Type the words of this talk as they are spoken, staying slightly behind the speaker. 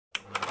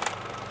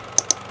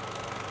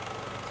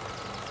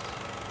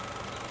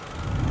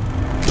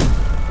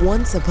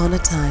Once upon a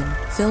time,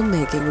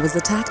 filmmaking was a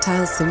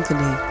tactile symphony,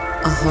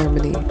 a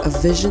harmony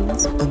of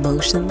visions,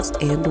 emotions,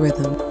 and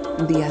rhythm.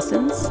 The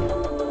essence?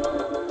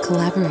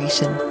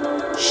 Collaboration,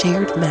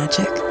 shared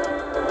magic.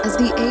 As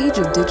the age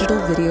of digital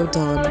video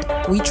dawned,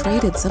 we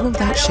traded some of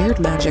that shared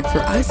magic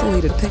for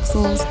isolated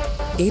pixels,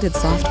 gated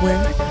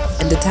software,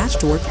 and detached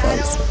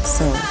workflows.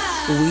 So,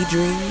 we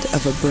dreamed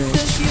of a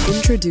bridge.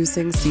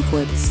 Introducing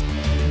Sequence.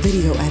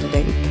 Video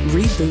editing,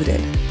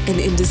 rebooted, an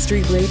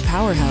industry-grade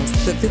powerhouse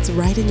that fits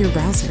right in your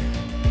browser.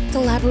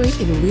 Collaborate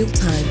in real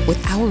time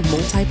with our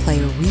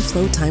multiplayer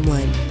reflow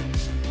timeline.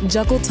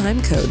 Juggle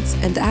time codes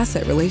and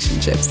asset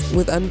relationships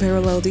with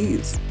unparalleled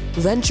ease.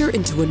 Venture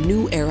into a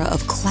new era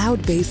of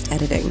cloud-based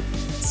editing.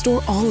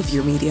 Store all of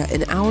your media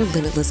in our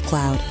limitless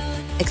cloud,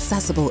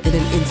 accessible in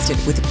an instant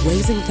with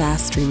blazing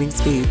fast streaming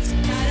speeds.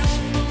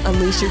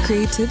 Unleash your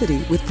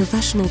creativity with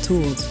professional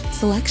tools,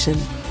 selection,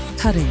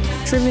 cutting,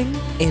 trimming,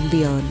 and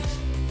beyond.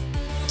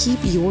 Keep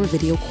your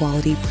video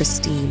quality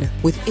pristine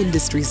with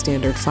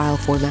industry-standard file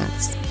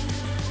formats.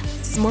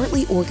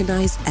 Smartly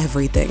organize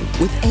everything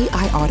with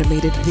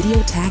AI-automated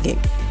video tagging.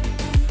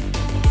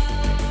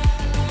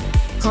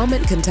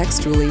 Comment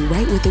contextually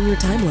right within your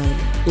timeline,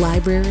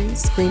 library,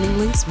 screening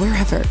links,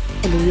 wherever,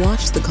 and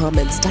watch the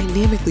comments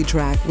dynamically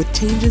track with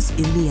changes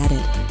in the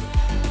edit.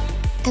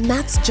 And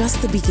that's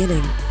just the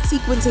beginning.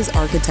 Sequence's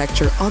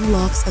architecture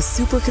unlocks a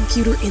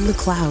supercomputer in the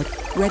cloud,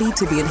 ready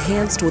to be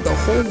enhanced with a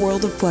whole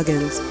world of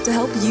plugins to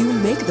help you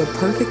make the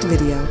perfect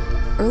video.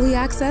 Early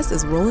access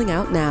is rolling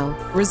out now.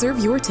 Reserve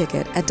your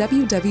ticket at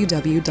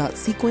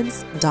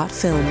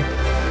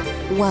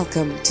www.sequence.film.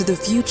 Welcome to the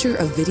future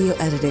of video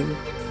editing.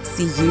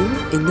 See you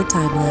in the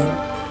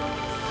timeline.